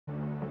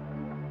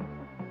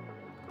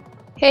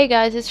Hey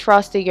guys, it's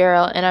Frosty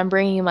Girl, and I'm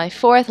bringing you my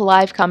fourth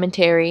live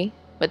commentary.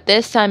 But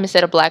this time,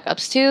 instead of Black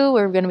Ops 2,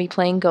 we're going to be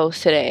playing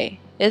Ghost today.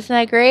 Isn't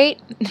that great?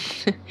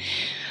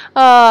 Oh,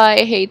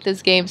 I hate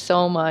this game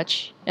so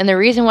much. And the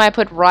reason why I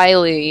put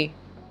Riley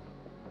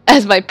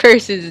as my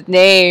person's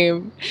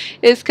name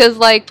is because,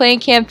 like,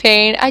 playing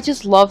campaign, I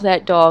just love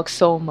that dog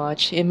so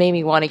much. It made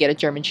me want to get a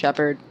German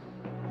Shepherd.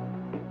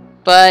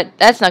 But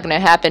that's not going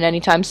to happen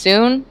anytime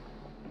soon.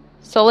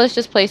 So let's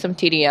just play some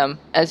TDM,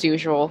 as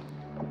usual.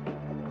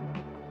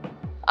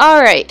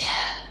 Alright.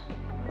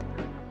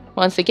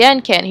 Once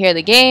again, can't hear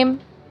the game.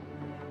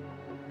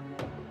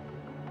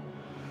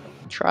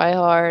 Try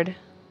hard.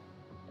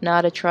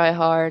 Not a try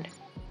hard.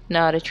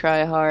 Not a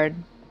try hard.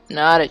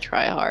 Not a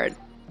try hard.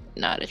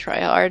 Not a try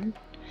hard.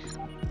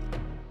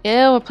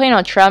 Yeah, we're playing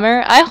on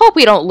Tremor. I hope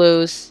we don't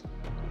lose.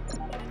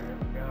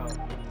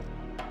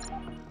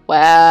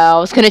 Wow, I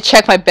was gonna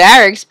check my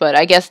barracks, but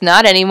I guess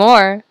not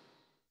anymore.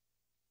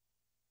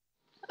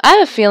 I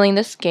have a feeling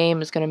this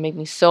game is gonna make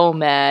me so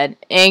mad.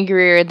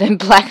 Angrier than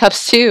Black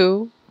Ops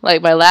 2,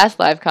 like my last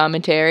live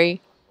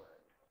commentary.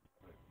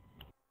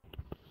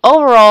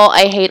 Overall,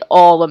 I hate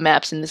all the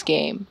maps in this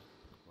game.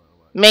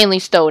 Mainly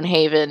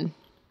Stonehaven.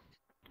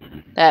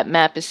 That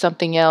map is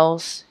something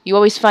else. You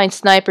always find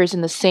snipers in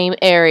the same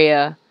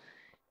area.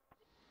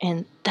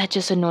 And that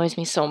just annoys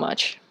me so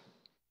much.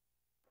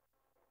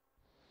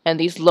 And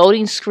these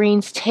loading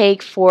screens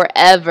take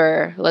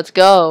forever. Let's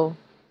go.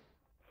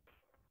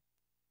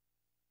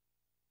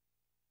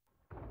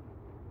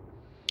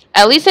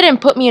 At least it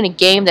didn't put me in a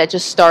game that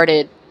just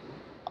started.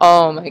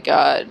 Oh my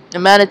god. The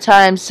amount of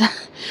times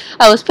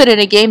I was put in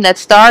a game that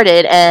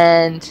started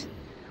and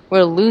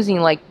we're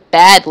losing like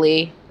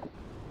badly.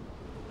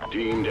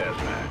 Team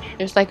deathmatch.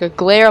 There's like a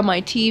glare on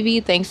my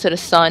TV thanks to the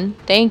sun.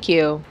 Thank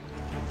you.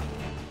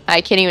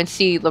 I can't even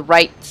see the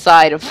right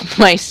side of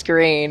my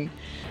screen.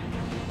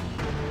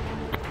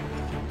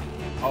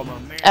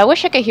 I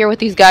wish I could hear what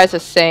these guys are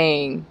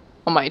saying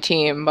on my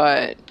team,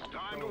 but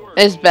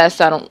it's best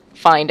I don't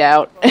find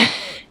out.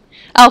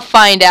 I'll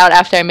find out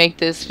after I make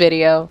this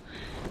video.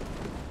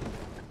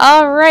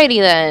 Alrighty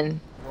then.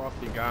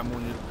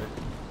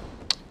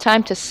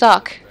 Time to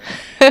suck.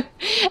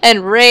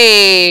 And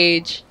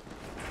rage.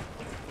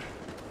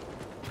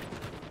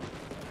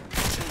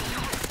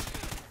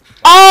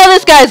 Oh,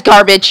 this guy's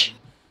garbage.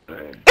 He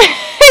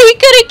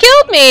could have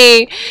killed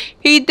me.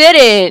 He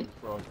didn't.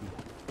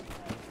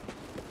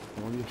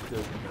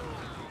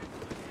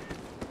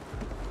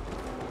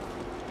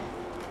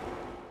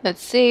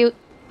 Let's see.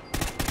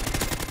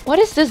 What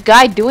is this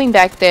guy doing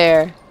back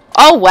there?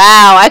 Oh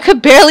wow, I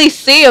could barely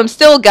see him.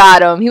 Still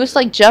got him. He was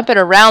like jumping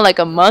around like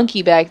a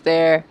monkey back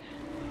there.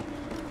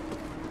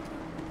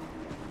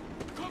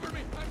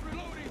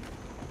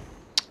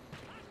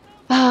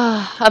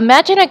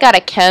 Imagine I got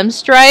a chem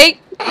strike.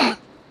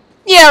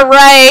 Yeah,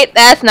 right.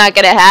 That's not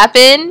gonna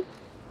happen.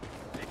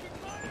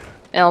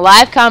 In a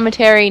live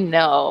commentary,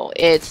 no,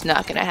 it's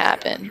not gonna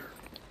happen.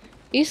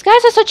 These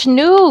guys are such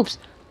noobs.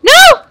 No!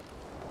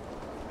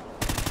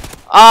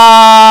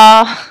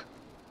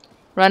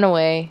 Run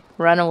away.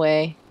 Run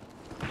away.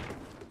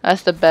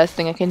 That's the best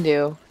thing I can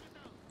do.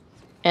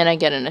 And I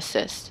get an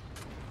assist.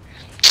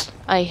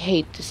 I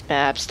hate this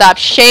map. Stop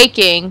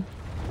shaking!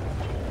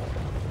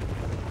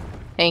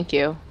 Thank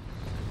you.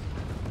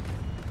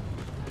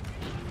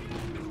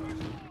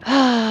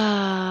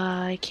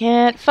 I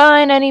can't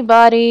find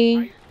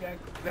anybody.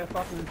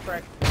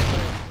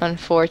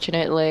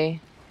 Unfortunately.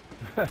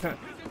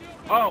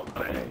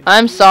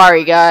 I'm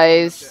sorry,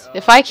 guys.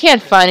 If I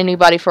can't find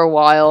anybody for a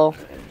while,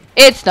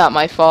 it's not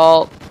my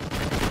fault.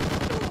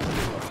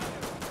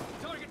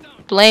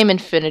 Blame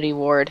Infinity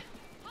Ward.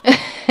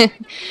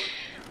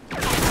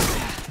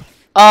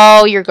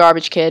 Oh, you're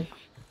garbage, kid.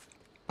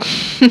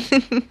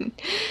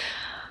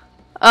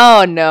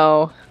 Oh,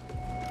 no.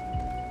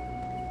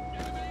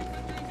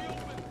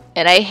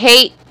 And I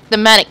hate the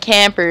amount of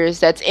campers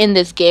that's in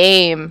this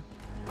game.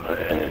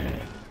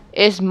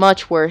 It's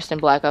much worse than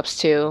Black Ops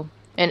 2.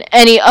 And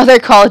any other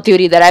Call of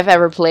Duty that I've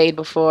ever played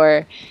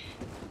before.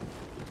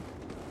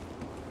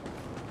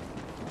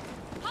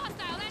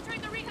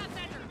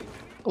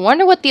 I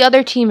wonder what the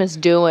other team is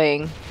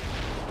doing.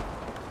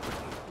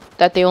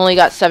 That they only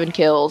got 7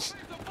 kills.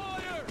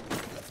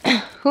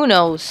 Who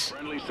knows?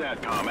 Friendly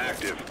SATCOM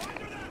active.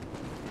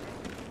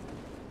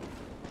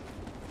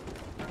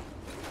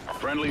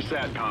 Friendly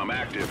SATCOM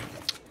active.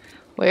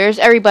 Where's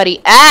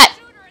everybody at?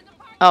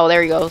 Oh,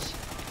 there he goes.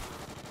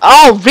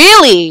 Oh,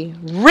 really?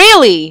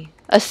 Really?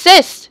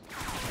 Assist.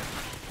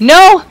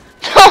 No.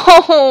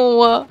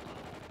 No.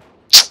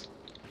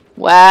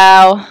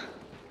 Wow.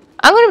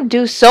 I'm gonna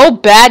do so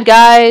bad,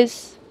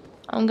 guys.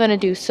 I'm gonna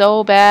do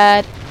so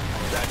bad.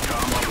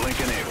 SATCOM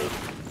uplink enabled.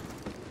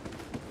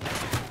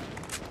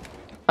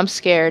 I'm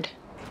scared.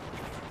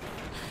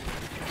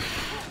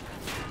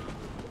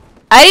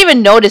 I didn't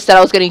even notice that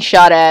I was getting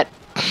shot at.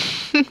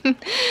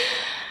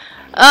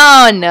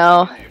 Oh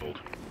no.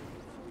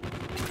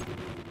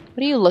 What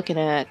are you looking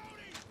at?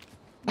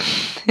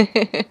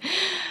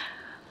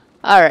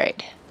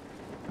 Alright.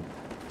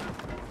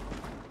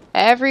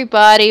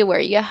 Everybody, where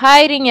you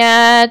hiding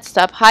at?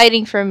 Stop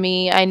hiding from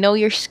me. I know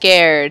you're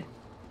scared.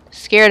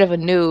 Scared of a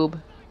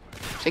noob.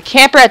 So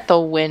camper at the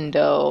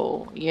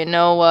window. You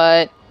know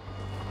what?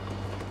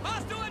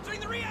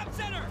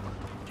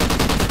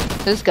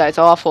 This guy's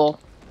awful.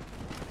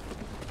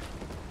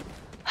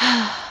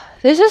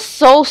 This is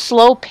so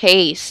slow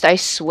paced, I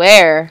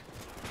swear.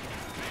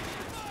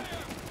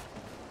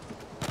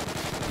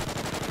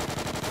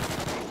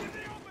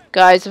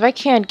 Guys, if I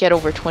can't get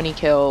over 20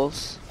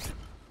 kills,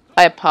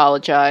 I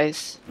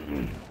apologize.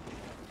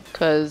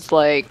 Cause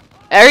like,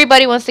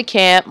 everybody wants to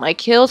camp, my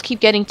kills keep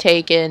getting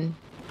taken.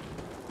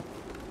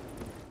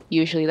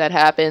 Usually that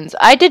happens.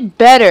 I did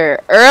better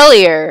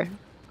earlier.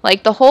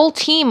 Like the whole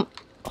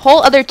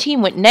other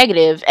team went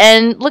negative,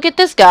 and look at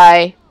this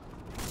guy.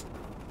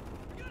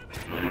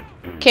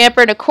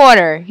 Camper in a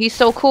corner. He's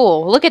so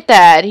cool. Look at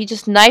that. He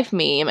just knifed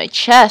me in my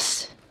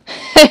chest.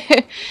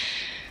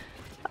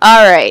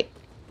 Alright.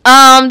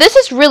 This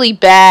is really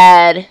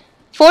bad.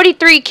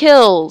 43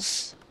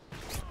 kills.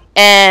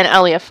 And I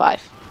only have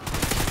 5.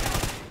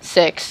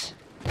 6.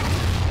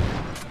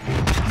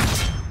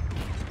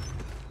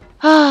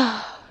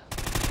 Oh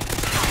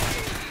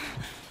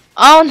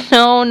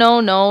no,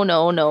 no, no,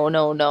 no, no,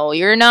 no, no.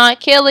 You're not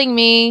killing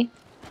me.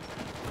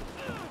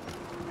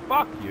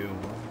 Fuck you.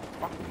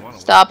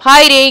 Stop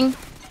hiding.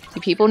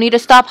 You people need to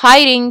stop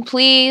hiding,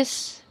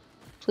 please.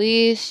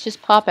 Please,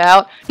 just pop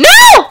out.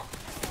 No!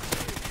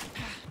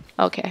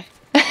 Okay.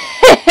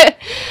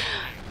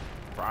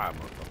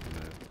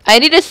 I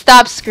need to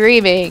stop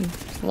screaming.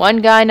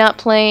 One guy not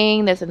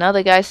playing. There's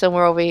another guy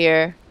somewhere over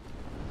here.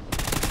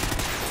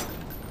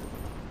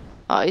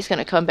 Oh, he's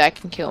gonna come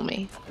back and kill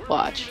me.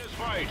 Watch.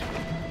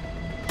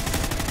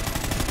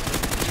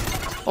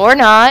 Or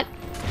not.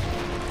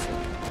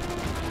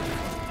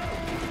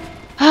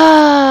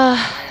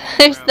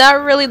 There's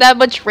not really that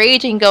much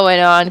raging going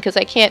on because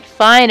I can't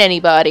find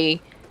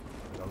anybody.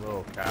 A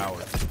little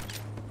coward.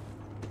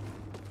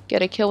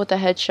 Get a kill with a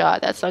headshot.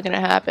 That's not gonna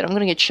happen. I'm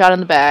gonna get shot in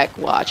the back.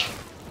 Watch.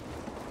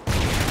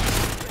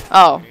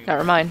 Oh,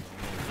 never mind.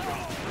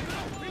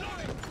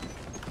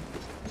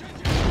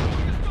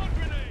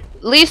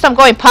 At least I'm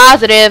going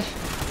positive.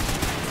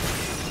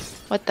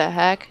 What the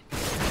heck?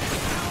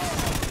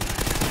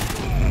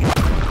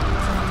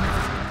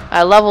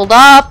 I leveled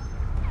up.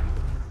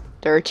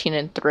 13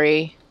 and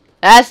 3.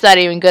 That's not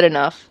even good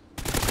enough.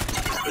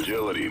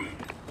 Agility.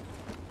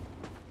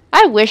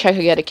 I wish I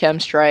could get a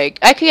chem strike.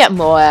 I could get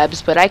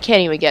Moabs, but I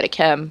can't even get a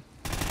chem.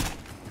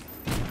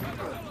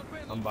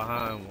 I'm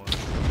behind one.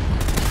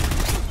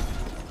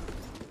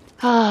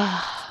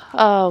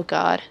 Oh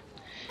god.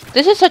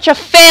 This is such a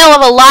fail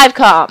of a live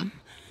comm.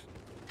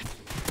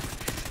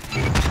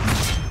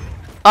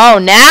 Oh,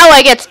 now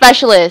I get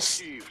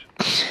specialist.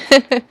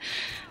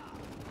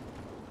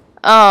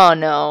 Oh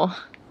no.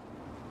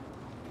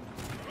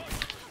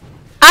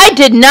 I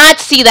did not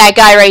see that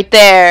guy right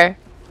there.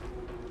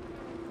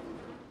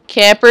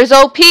 Camper's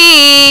OP.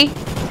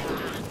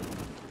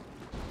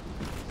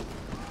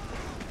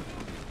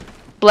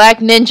 Black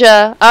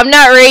Ninja. I'm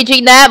not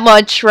raging that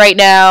much right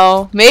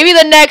now. Maybe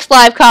the next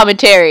live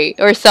commentary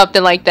or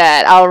something like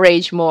that. I'll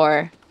rage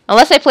more.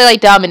 Unless I play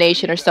like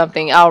Domination or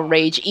something, I'll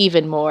rage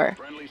even more.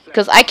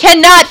 Because I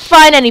cannot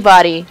find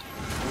anybody.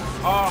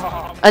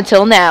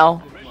 Until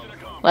now.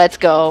 Let's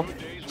go.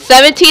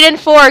 17 and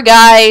 4,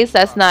 guys.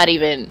 That's not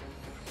even...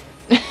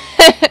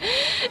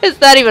 It's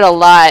not even a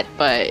lot,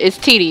 but it's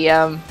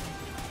TDM.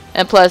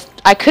 And plus,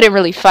 I couldn't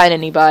really find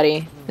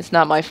anybody. It's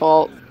not my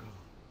fault.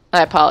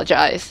 I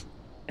apologize.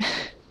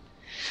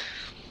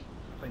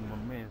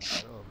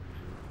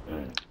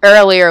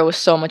 Earlier was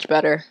so much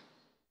better.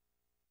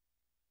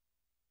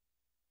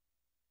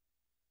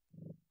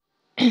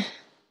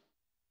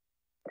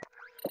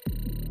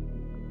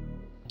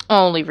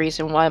 Only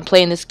reason why I'm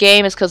playing this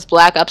game is because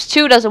Black Ops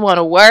 2 doesn't want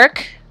to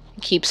work.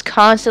 It keeps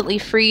constantly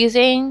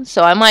freezing,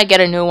 so I might get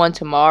a new one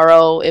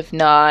tomorrow. If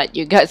not,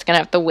 you guys are gonna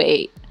have to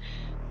wait.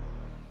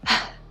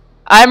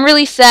 I'm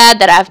really sad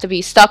that I have to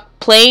be stuck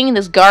playing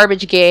this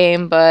garbage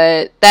game,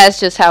 but that's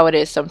just how it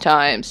is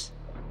sometimes.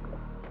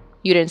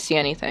 You didn't see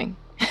anything.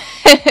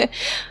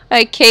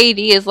 My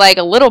KD is like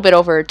a little bit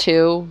over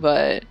 2,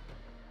 but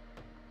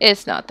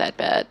it's not that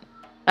bad.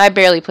 I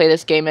barely play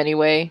this game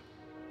anyway.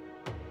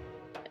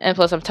 And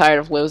plus I'm tired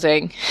of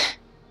losing.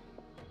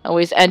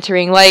 Always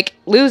entering like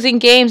losing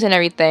games and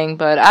everything,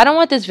 but I don't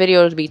want this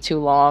video to be too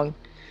long.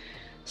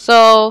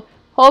 So,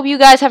 hope you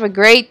guys have a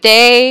great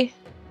day.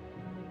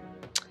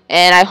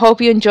 And I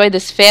hope you enjoyed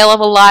this fail of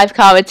a live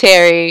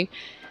commentary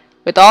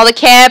with all the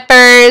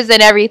campers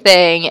and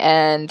everything.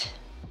 And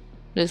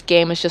this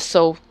game is just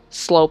so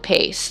slow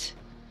paced.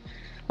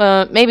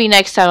 Maybe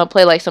next time I'll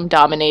play like some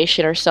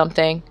Domination or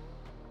something.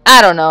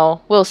 I don't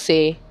know. We'll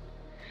see.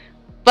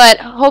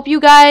 But hope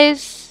you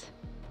guys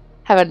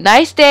have a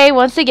nice day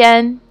once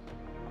again.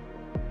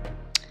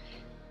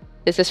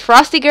 This is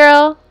Frosty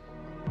Girl.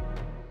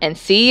 And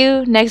see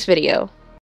you next video.